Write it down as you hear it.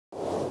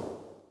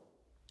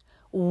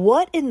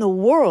What in the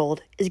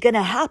world is going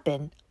to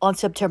happen on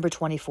September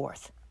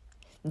 24th?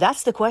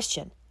 That's the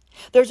question.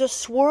 There's a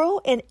swirl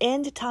in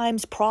end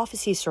times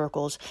prophecy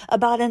circles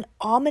about an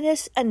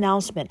ominous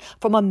announcement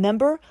from a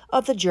member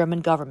of the German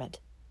government.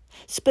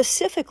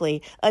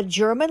 Specifically, a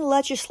German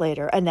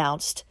legislator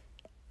announced,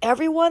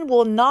 "Everyone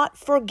will not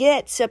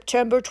forget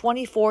September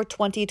 24,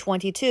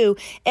 2022,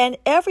 and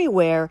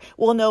everywhere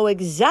will know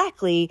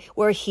exactly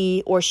where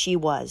he or she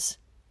was."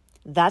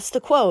 That's the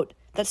quote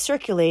that's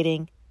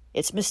circulating.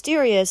 It's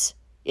mysterious.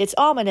 It's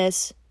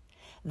ominous.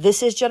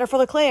 This is Jennifer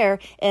LeClaire,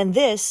 and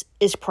this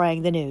is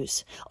Praying the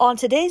News. On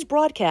today's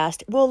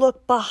broadcast, we'll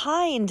look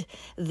behind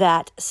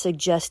that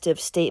suggestive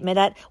statement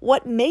at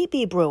what may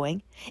be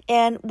brewing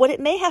and what it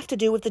may have to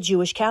do with the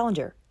Jewish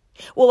calendar.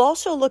 We'll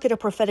also look at a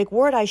prophetic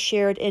word I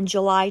shared in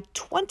July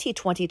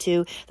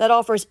 2022 that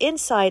offers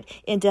insight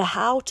into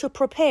how to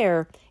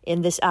prepare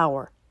in this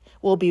hour.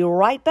 We'll be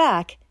right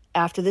back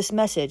after this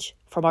message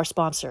from our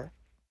sponsor.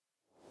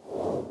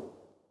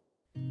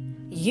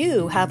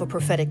 You have a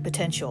prophetic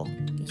potential.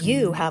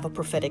 You have a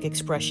prophetic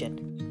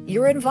expression.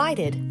 You're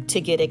invited to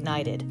get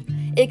ignited.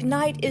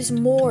 Ignite is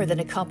more than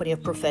a company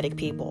of prophetic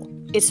people.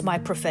 It's my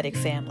prophetic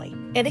family,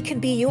 and it can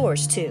be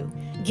yours too.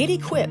 Get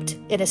equipped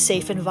in a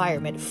safe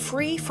environment,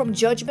 free from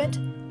judgment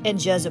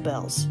and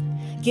Jezebels.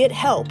 Get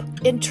help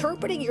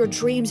interpreting your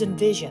dreams and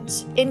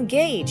visions.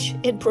 Engage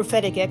in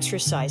prophetic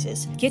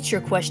exercises. Get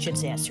your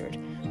questions answered.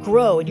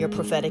 Grow in your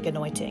prophetic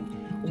anointing.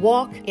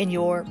 Walk in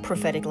your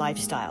prophetic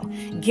lifestyle.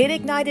 Get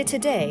ignited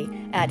today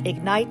at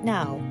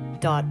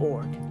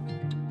ignitenow.org.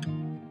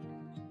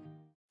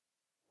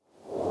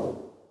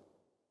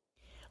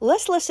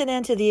 Let's listen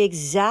in to the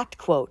exact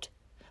quote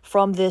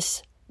from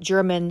this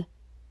German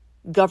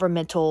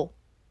governmental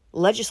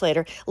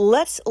legislator.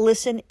 Let's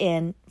listen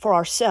in for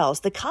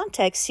ourselves. The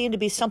context seemed to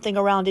be something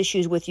around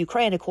issues with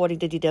Ukraine, according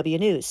to DW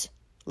News.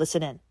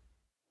 Listen in.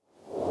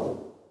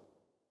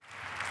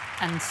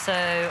 And so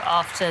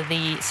after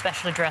the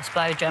special address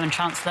by German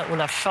Chancellor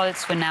Olaf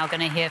Scholz, we're now going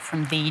to hear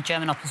from the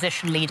German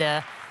opposition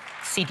leader,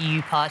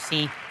 CDU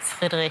party,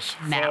 Friedrich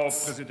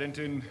Merz.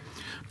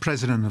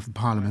 President of the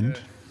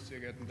Parliament,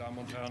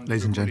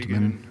 ladies and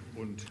gentlemen,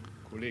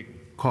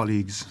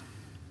 colleagues,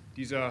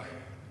 this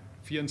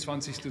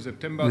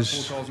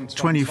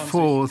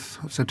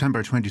 24th of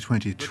September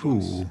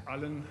 2022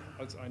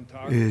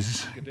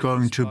 is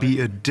going to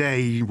be a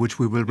day which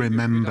we will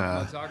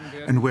remember,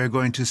 and we're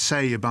going to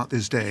say about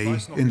this day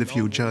in the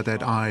future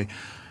that I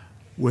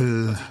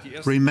will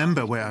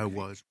remember where I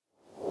was.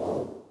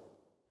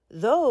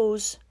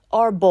 Those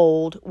are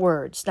bold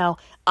words. Now,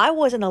 I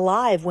wasn't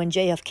alive when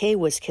JFK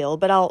was killed,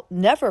 but I'll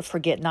never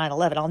forget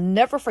 9/11. I'll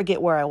never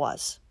forget where I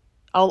was.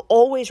 I'll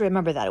always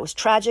remember that. It was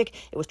tragic.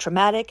 It was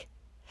traumatic.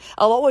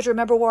 I'll always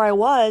remember where I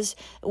was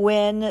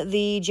when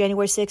the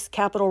January 6th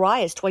Capitol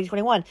riots,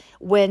 2021,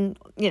 when,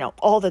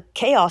 all the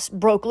chaos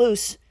broke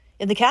loose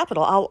in the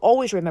Capitol. I'll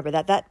always remember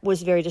that. That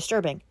was very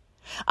disturbing.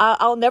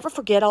 I'll never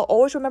forget. I'll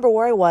always remember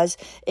where I was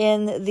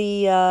in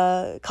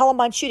the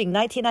Columbine shooting,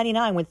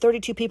 1999, when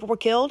 32 people were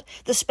killed,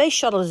 the space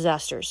shuttle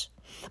disasters.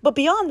 But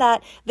beyond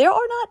that, there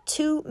are not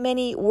too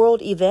many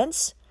world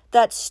events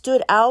that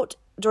stood out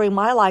during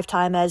my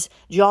lifetime as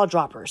jaw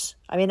droppers.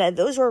 I mean,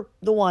 those are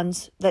the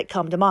ones that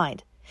come to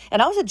mind. And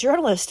I was a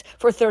journalist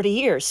for 30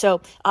 years,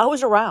 so I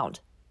was around.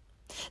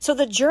 So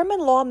the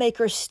German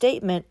lawmaker's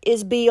statement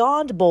is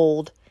beyond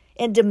bold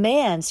and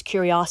demands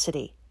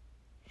curiosity.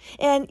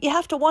 And you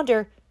have to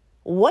wonder,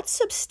 what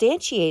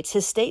substantiates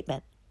his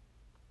statement?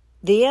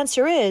 The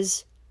answer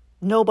is,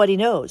 nobody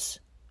knows,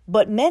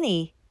 but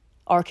many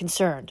are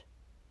concerned.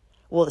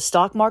 Will the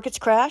stock markets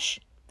crash?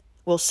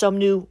 Will some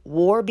new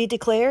war be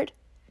declared?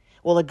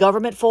 Will the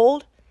government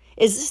fold?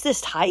 Is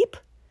this hype?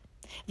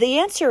 The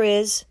answer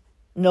is,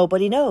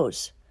 nobody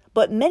knows,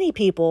 but many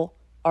people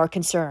are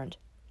concerned.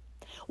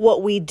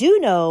 What we do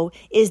know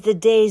is the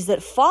days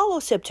that follow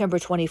September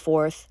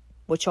 24th,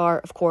 which are,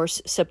 of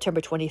course,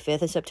 September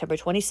 25th and September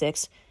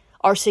 26th,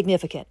 are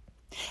significant.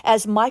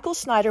 As Michael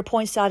Snyder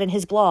points out in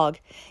his blog,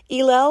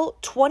 Elul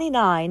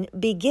 29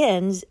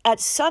 begins at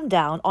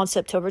sundown on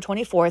September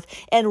 24th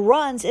and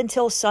runs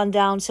until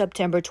sundown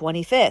September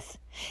 25th.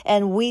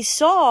 And we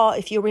saw,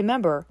 if you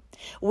remember,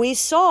 we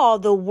saw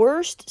the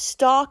worst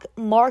stock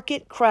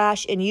market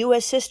crash in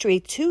U.S. history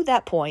to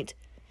that point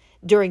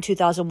during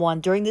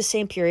 2001, during the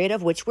same period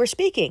of which we're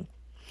speaking.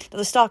 Now,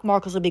 the stock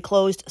markets will be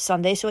closed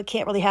Sunday, so it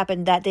can't really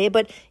happen that day.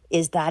 But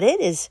is that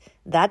it? Is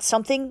that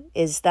something?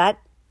 Is that,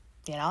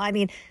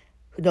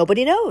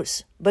 nobody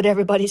knows, but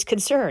everybody's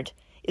concerned.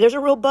 There's a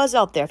real buzz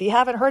out there. If you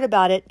haven't heard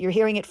about it, you're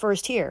hearing it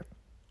first here.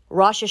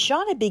 Rosh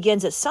Hashanah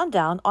begins at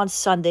sundown on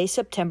Sunday,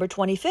 September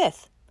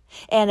 25th.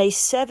 And a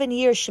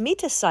 7-year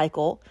Shemitah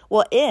cycle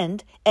will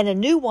end, and a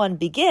new one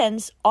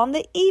begins on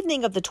the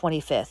evening of the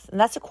 25th. And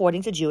that's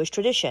according to Jewish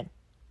tradition.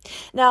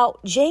 Now,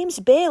 James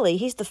Bailey,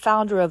 he's the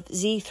founder of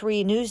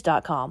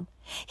Z3News.com.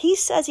 He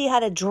says he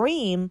had a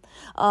dream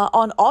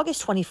on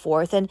August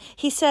 24th, and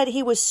he said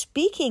he was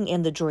speaking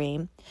in the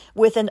dream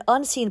with an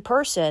unseen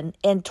person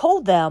and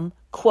told them,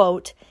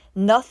 quote,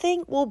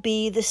 nothing will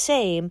be the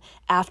same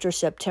after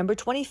September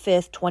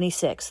 25th,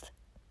 26th.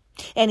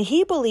 And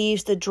he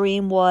believes the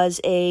dream was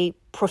a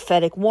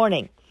prophetic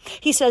warning.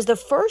 He says the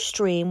first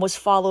dream was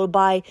followed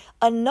by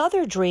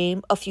another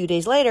dream a few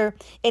days later,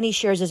 and he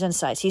shares his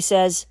insights. He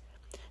says,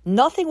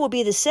 nothing will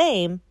be the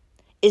same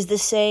is the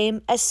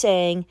same as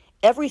saying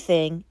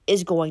everything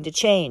is going to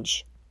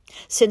change.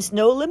 Since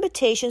no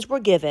limitations were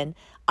given,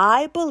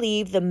 I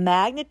believe the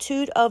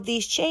magnitude of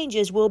these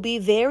changes will be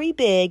very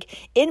big,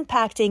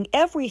 impacting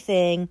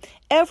everything,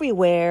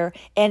 everywhere,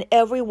 and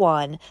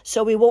everyone.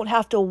 So we won't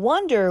have to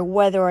wonder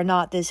whether or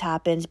not this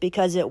happens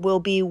because it will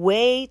be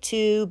way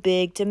too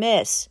big to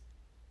miss.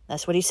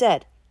 That's what he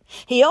said.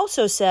 He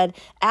also said,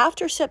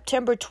 after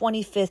September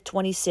 25th,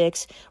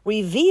 26,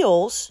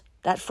 reveals,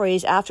 that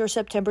phrase, after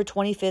September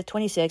 25th,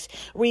 26,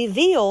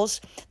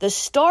 reveals the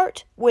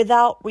start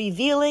without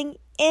revealing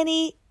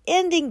any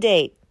ending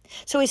date.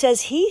 So he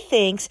says he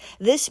thinks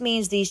this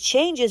means these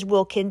changes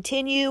will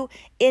continue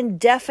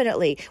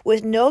indefinitely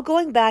with no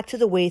going back to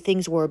the way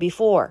things were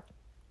before.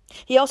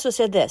 He also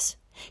said this.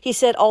 He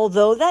said,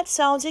 although that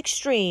sounds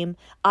extreme,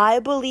 I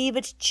believe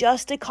it's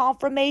just a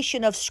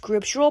confirmation of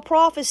scriptural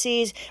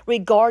prophecies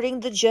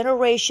regarding the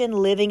generation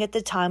living at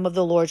the time of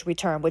the Lord's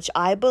return, which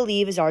I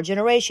believe is our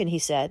generation, he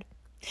said.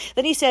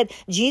 Then he said,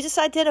 Jesus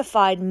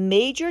identified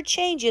major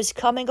changes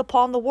coming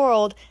upon the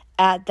world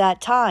at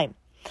that time.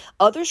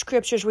 Other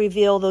scriptures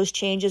reveal those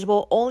changes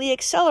will only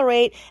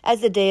accelerate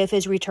as the day of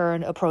his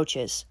return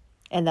approaches.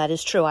 And that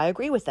is true. I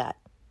agree with that.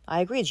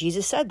 I agree.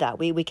 Jesus said that.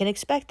 We can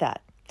expect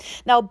that.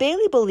 Now,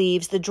 Bailey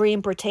believes the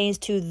dream pertains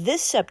to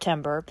this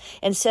September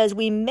and says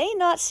we may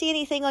not see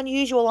anything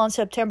unusual on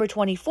September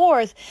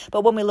 24th,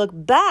 but when we look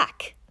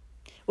back,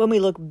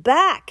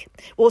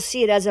 we'll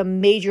see it as a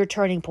major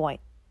turning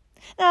point.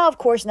 Now, of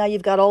course, now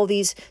you've got all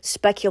these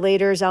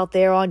speculators out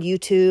there on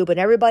YouTube, and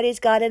everybody's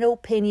got an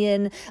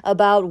opinion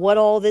about what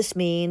all this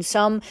means.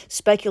 Some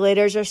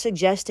speculators are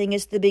suggesting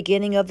it's the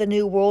beginning of the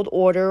New World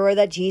Order or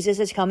that Jesus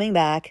is coming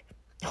back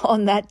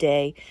on that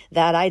day.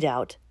 That I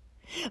doubt.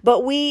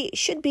 But we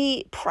should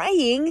be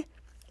praying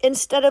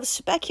instead of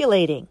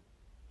speculating.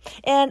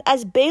 And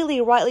as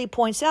Bailey rightly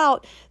points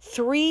out,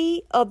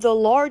 3 of the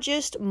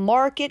largest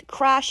market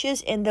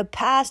crashes in the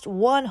past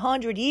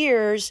 100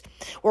 years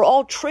were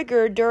all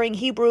triggered during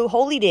Hebrew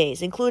holy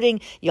days,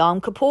 including Yom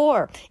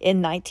Kippur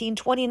in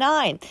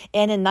 1929,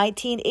 and in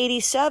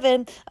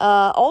 1987,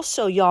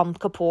 also Yom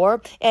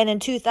Kippur, and in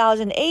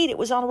 2008, it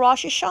was on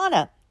Rosh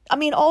Hashanah. I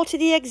mean, all to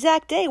the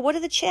exact day. What are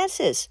the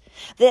chances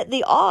that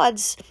the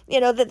odds,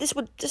 that this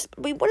would just,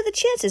 what are the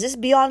chances? This is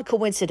beyond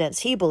coincidence,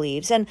 he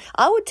believes. And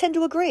I would tend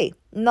to agree.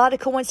 Not a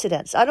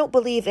coincidence. I don't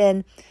believe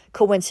in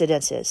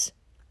coincidences.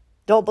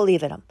 Don't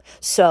believe in them.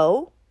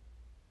 So,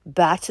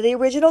 back to the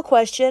original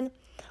question.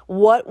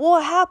 What will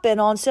happen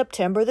on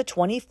September the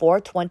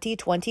 24th,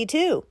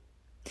 2022?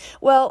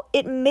 Well,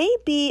 it may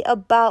be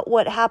about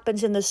what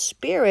happens in the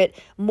spirit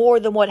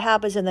more than what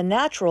happens in the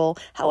natural.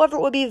 However,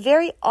 it would be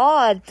very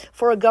odd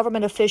for a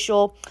government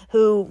official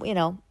who,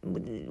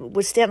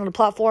 would stand on a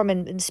platform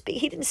and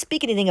speak. He didn't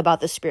speak anything about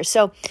the spirit.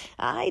 So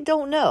I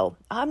don't know.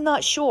 I'm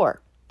not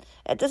sure.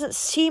 It doesn't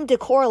seem to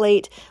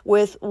correlate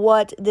with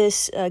what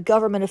this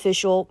government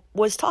official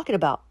was talking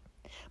about.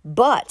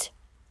 But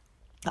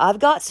I've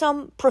got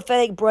some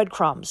prophetic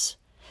breadcrumbs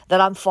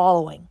that I'm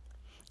following,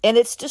 and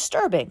it's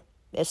disturbing.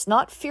 It's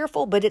not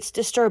fearful, but it's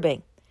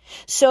disturbing.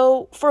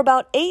 So for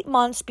about 8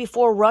 months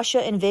before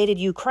Russia invaded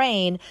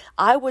Ukraine,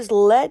 I was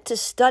led to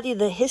study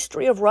the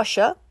history of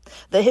Russia,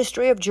 the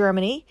history of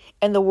Germany,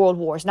 and the world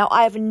wars. Now,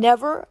 I've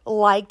never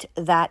liked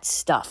that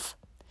stuff.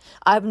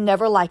 I've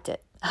never liked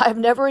it. I've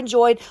never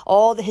enjoyed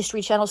all the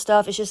History Channel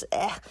stuff. It's just,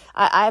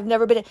 I've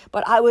never been,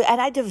 but I was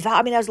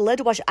led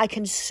to watch it. I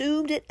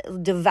consumed it,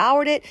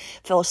 devoured it,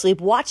 fell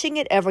asleep watching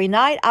it every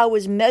night. I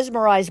was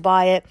mesmerized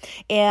by it.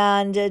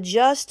 And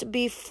just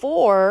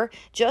before,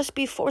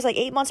 it was like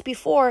 8 months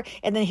before,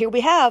 and then here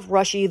we have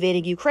Russia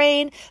invading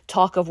Ukraine,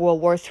 talk of World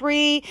War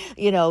III,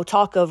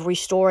 talk of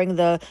restoring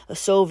the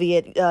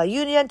Soviet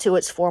Union to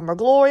its former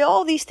glory,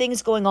 all these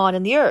things going on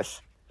in the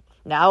earth.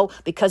 Now,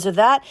 because of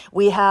that,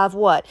 we have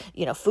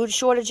food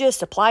shortages,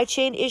 supply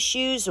chain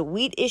issues,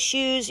 wheat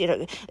issues,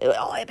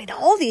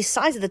 all these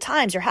signs of the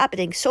times are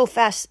happening so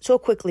fast, so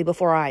quickly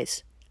before our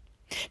eyes.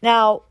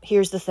 Now,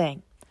 here's the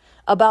thing.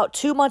 About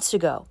 2 months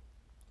ago,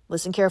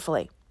 listen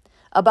carefully.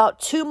 About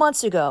 2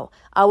 months ago,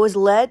 I was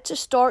led to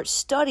start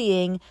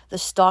studying the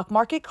stock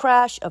market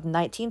crash of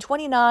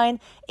 1929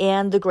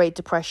 and the Great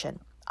Depression.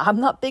 I'm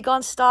not big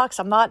on stocks.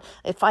 I'm not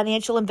a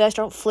financial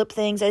investor. I don't flip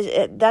things.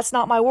 That's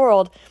not my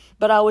world.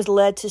 But I was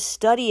led to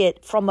study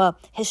it from a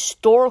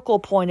historical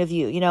point of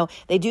view.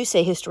 They do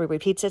say history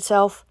repeats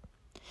itself.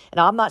 And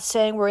I'm not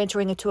saying we're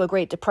entering into a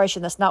Great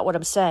Depression. That's not what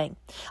I'm saying.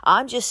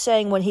 I'm just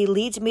saying when he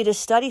leads me to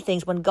study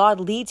things, when God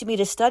leads me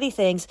to study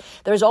things,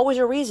 there's always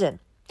a reason.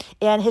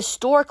 And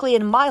historically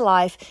in my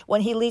life,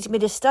 when he leads me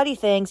to study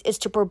things, it's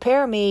to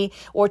prepare me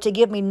or to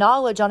give me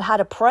knowledge on how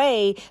to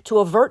pray to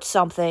avert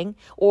something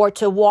or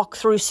to walk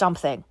through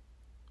something.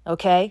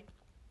 Okay?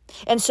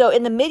 And so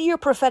in the mid-year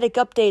prophetic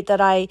update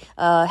that I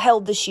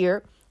held this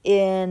year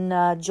in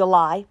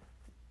July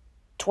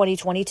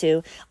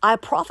 2022, I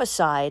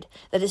prophesied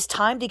that it's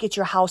time to get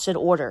your house in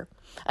order.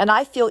 And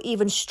I feel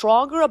even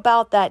stronger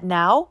about that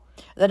now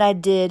than I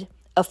did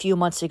a few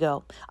months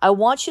ago. I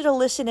want you to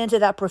listen into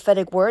that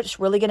prophetic word. It's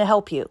really going to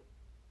help you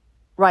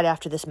right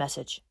after this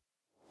message.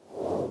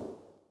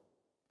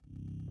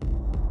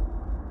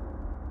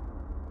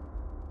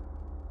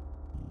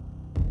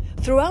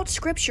 Throughout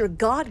Scripture,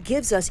 God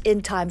gives us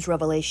end times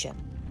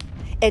revelation.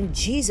 And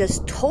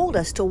Jesus told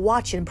us to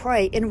watch and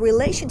pray in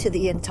relation to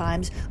the end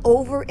times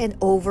over and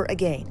over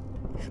again.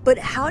 But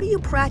how do you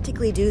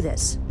practically do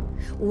this?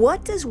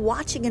 What does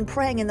watching and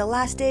praying in the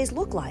last days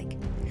look like?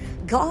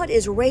 God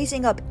is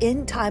raising up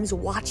end times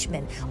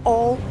watchmen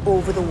all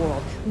over the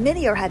world.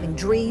 Many are having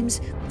dreams,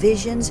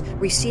 visions,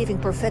 receiving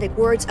prophetic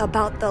words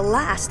about the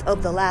last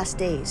of the last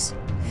days.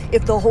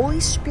 If the Holy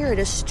Spirit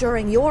is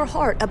stirring your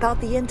heart about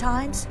the end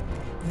times,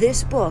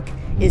 this book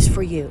is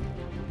for you.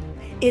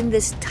 In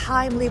this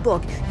timely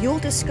book, you'll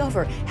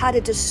discover how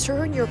to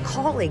discern your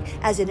calling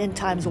as an end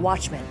times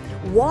watchman,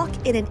 walk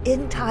in an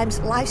end times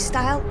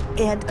lifestyle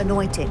and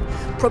anointing,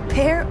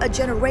 prepare a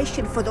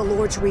generation for the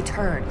Lord's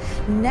return,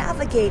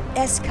 navigate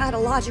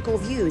eschatological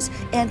views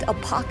and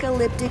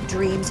apocalyptic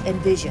dreams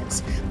and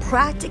visions,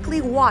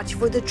 practically watch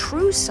for the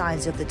true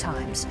signs of the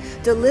times,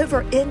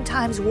 deliver end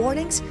times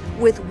warnings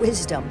with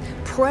wisdom,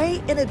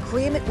 pray in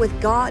agreement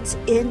with God's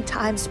end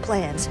times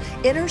plans,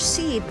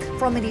 intercede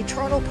from an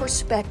eternal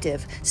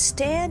perspective,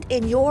 stand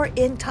in your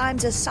end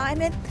times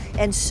assignment,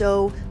 and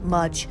so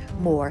much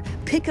more.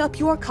 Pick up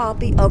your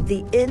copy of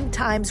the End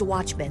Times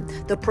Watchman,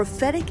 the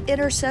prophetic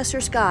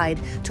intercessor's guide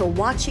to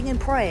watching and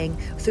praying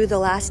through the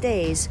last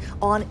days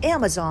on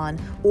Amazon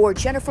or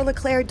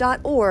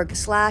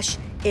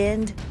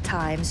jenniferleclaire.org/End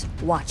Times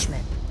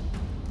Watchman.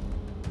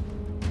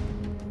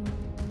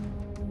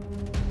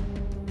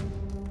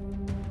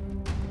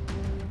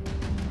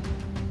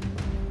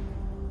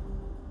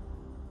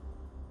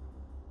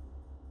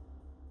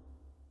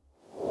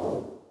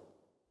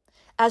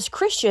 As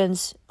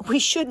Christians, we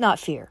should not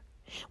fear.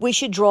 We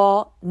should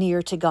draw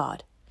near to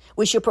God.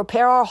 We should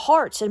prepare our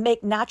hearts and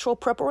make natural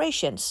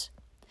preparations.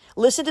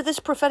 Listen to this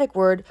prophetic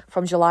word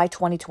from July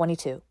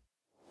 2022.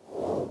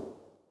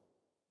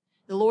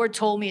 The Lord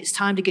told me it's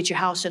time to get your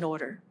house in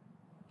order.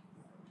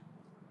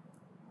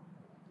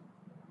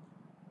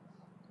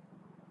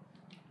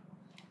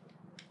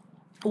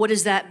 What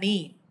does that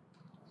mean?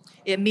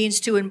 It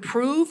means to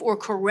improve or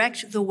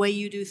correct the way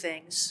you do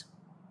things.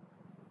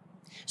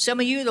 Some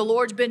of you, the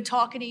Lord's been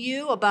talking to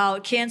you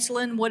about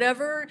canceling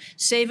whatever,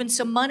 saving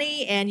some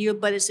money,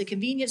 but it's a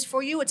convenience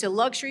for you, it's a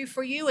luxury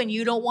for you, and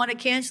you don't want to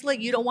cancel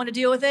it, you don't want to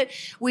deal with it.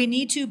 We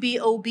need to be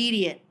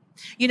obedient.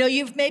 You know,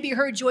 you've maybe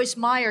heard Joyce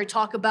Meyer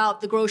talk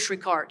about the grocery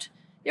cart.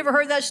 You ever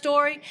heard that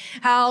story?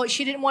 How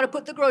she didn't want to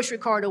put the grocery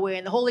cart away,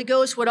 and the Holy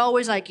Ghost would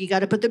always you got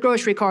to put the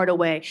grocery cart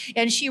away.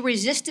 And she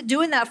resisted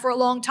doing that for a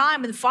long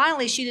time, and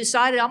finally she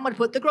decided, I'm going to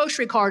put the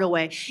grocery cart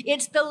away.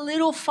 It's the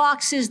little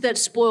foxes that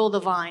spoil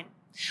the vine.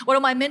 One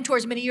of my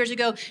mentors many years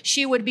ago,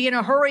 she would be in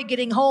a hurry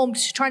getting home,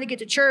 trying to get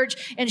to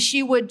church, and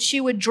she would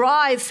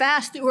drive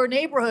fast through her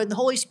neighborhood. And the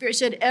Holy Spirit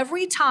said,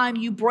 every time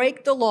you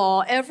break the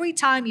law, every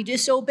time you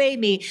disobey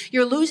me,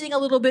 you're losing a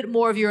little bit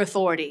more of your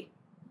authority.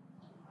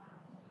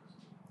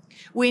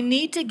 We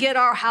need to get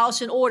our house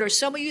in order.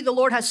 Some of you, the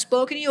Lord has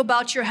spoken to you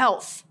about your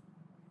health.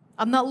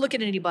 I'm not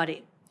looking at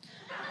anybody.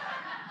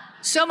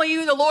 Some of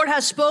you, the Lord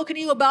has spoken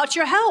to you about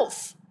your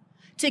health.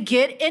 To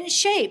get in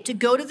shape, to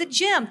go to the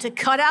gym, to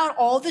cut out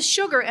all the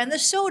sugar and the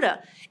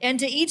soda, and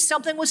to eat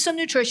something with some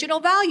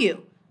nutritional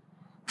value.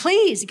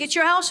 Please get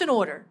your house in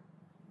order.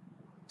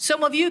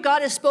 Some of you,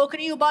 God has spoken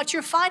to you about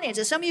your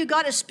finances. Some of you,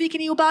 God is speaking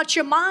to you about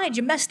your mind.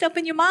 You're messed up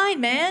in your mind,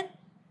 man.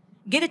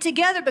 Get it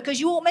together because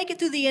you won't make it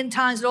through the end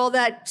times with all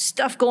that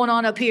stuff going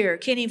on up here.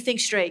 Can't even think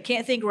straight,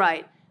 can't think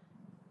right.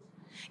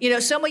 You know,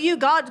 some of you,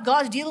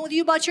 God's dealing with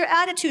you about your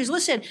attitudes.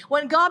 Listen,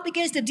 when God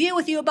begins to deal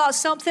with you about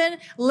something,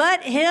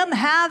 let him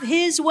have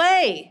his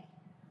way.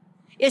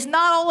 It's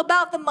not all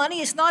about the money.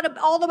 It's not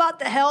all about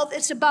the health.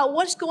 It's about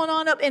what's going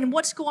on up and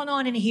what's going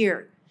on in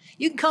here.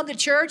 You can come to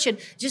church and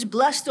just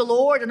bless the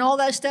Lord and all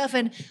that stuff.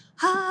 And,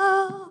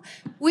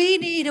 we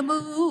need a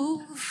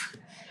move.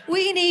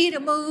 We need a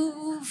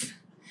move.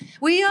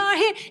 We are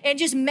here. And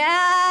just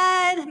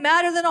madder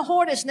than a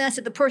hornet's nest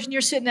at the person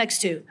you're sitting next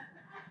to.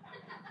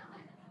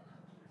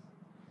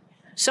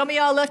 Some of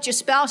y'all left your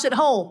spouse at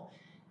home,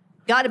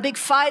 got a big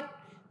fight.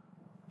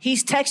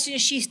 He's texting you,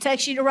 she's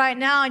texting you right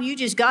now, and you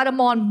just got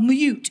him on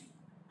mute.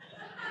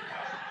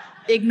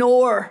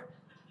 Ignore,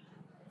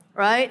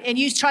 right? And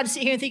you try to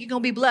sit here and think you're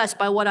going to be blessed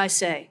by what I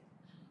say.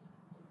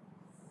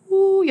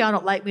 Ooh, y'all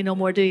don't like me no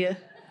more, do you?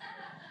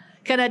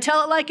 Can I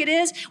tell it like it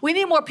is? We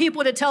need more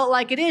people to tell it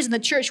like it is, and the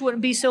church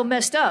wouldn't be so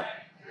messed up.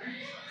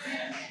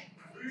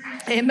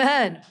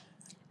 Amen.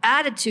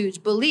 Attitudes,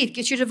 belief,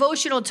 get your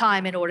devotional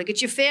time in order,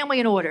 get your family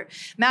in order.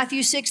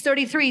 Matthew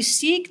 6:33,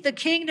 seek the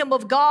kingdom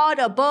of God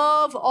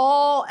above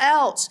all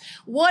else.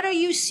 What are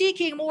you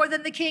seeking more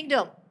than the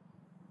kingdom?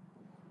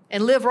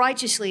 and live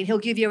righteously, and he'll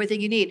give you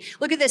everything you need.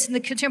 Look at this in the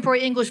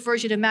contemporary English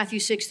version of Matthew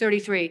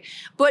 6:33.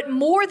 But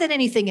more than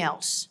anything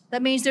else,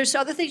 that means there's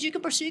other things you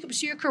can pursue. You can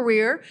pursue your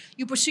career.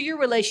 You pursue your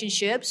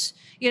relationships.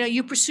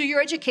 You pursue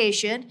your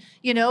education.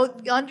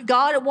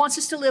 God wants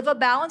us to live a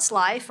balanced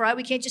life, right?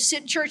 We can't just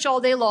sit in church all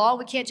day long.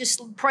 We can't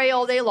just pray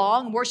all day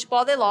long and worship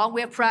all day long.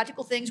 We have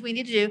practical things we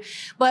need to do.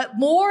 But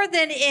more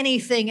than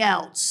anything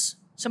else,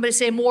 somebody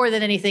say more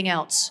than anything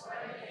else.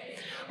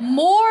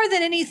 More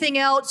than anything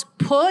else,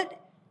 put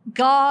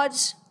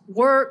God's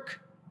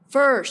work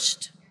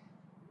first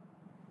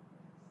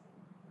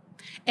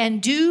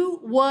and do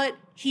what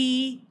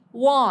he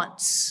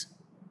wants.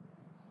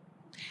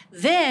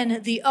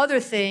 Then the other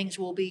things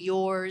will be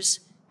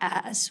yours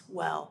as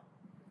well.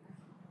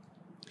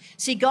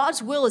 See,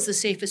 God's will is the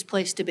safest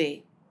place to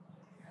be.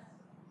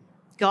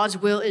 God's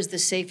will is the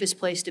safest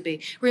place to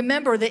be.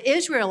 Remember, the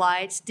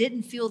Israelites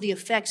didn't feel the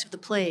effects of the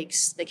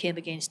plagues that came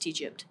against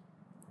Egypt.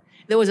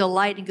 There was a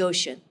light in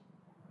Goshen.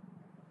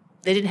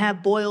 They didn't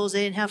have boils.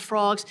 They didn't have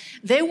frogs.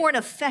 They weren't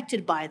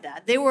affected by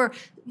that. They were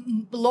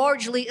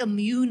largely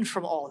immune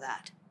from all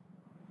that.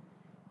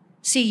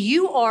 See,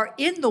 you are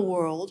in the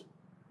world,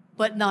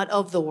 but not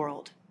of the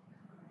world.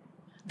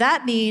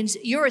 That means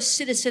you're a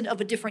citizen of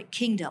a different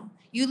kingdom.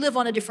 You live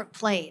on a different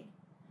plane.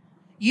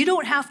 You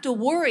don't have to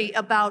worry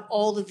about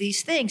all of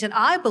these things. And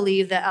I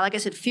believe that, like I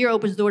said, fear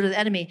opens the door to the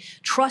enemy.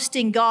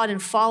 Trusting God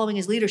and following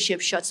his leadership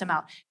shuts him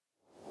out.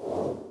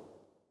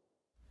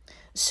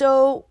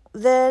 So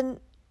then,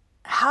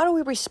 how do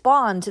we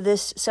respond to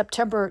this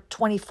September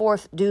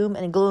 24th doom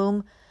and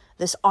gloom,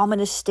 this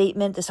ominous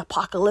statement, this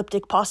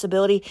apocalyptic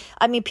possibility?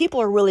 I mean,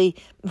 people are really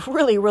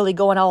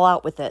going all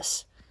out with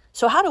this.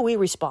 So how do we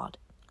respond?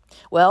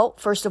 Well,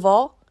 first of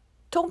all,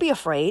 don't be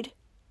afraid.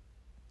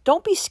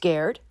 Don't be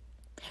scared.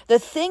 The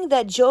thing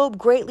that Job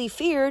greatly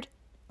feared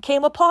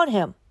came upon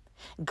him.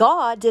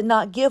 God did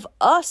not give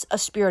us a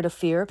spirit of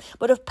fear,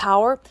 but of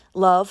power,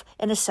 love,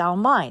 and a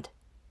sound mind.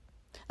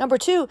 Number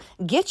 2,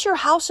 get your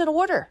house in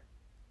order.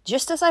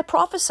 Just as I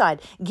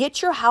prophesied,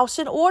 get your house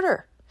in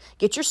order.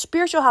 Get your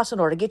spiritual house in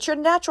order. Get your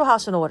natural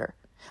house in order.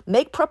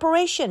 Make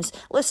preparations.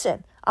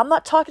 Listen, I'm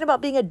not talking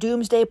about being a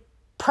doomsday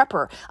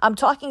prepper. I'm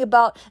talking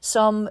about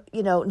some,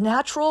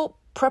 natural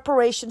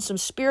preparation, some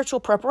spiritual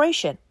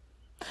preparation.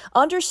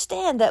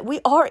 Understand that we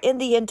are in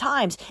the end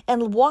times,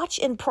 and watch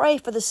and pray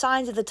for the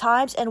signs of the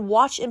times, and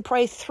watch and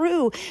pray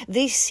through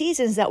these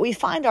seasons that we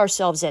find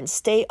ourselves in.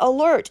 Stay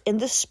alert in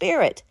the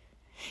spirit.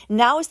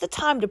 Now is the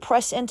time to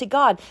press into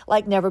God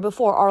like never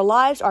before. Our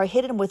lives are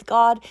hidden with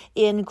God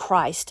in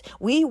Christ.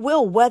 We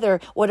will weather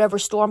whatever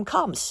storm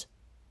comes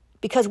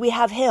because we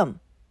have him,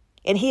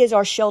 and he is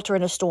our shelter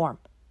in a storm.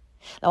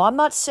 Now, I'm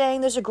not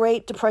saying there's a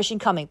Great Depression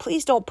coming.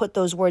 Please don't put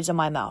those words in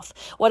my mouth.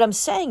 What I'm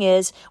saying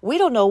is we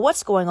don't know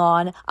what's going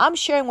on. I'm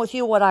sharing with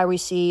you what I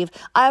receive.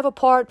 I have a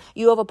part,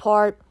 you have a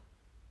part.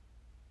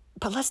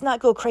 But let's not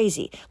go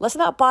crazy. Let's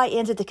not buy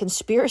into the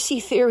conspiracy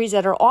theories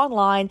that are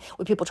online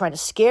with people trying to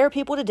scare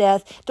people to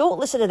death. Don't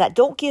listen to that.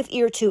 Don't give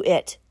ear to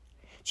it.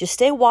 Just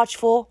stay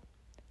watchful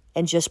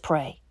and just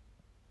pray.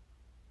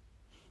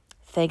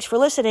 Thanks for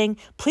listening.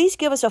 Please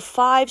give us a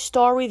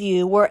 5-star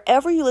review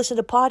wherever you listen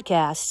to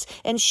podcasts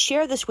and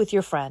share this with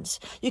your friends.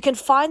 You can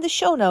find the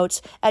show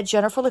notes at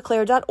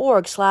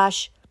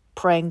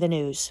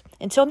jenniferleclaire.org/prayingthenews.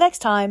 Until next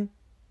time,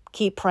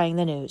 keep praying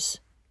the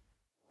news.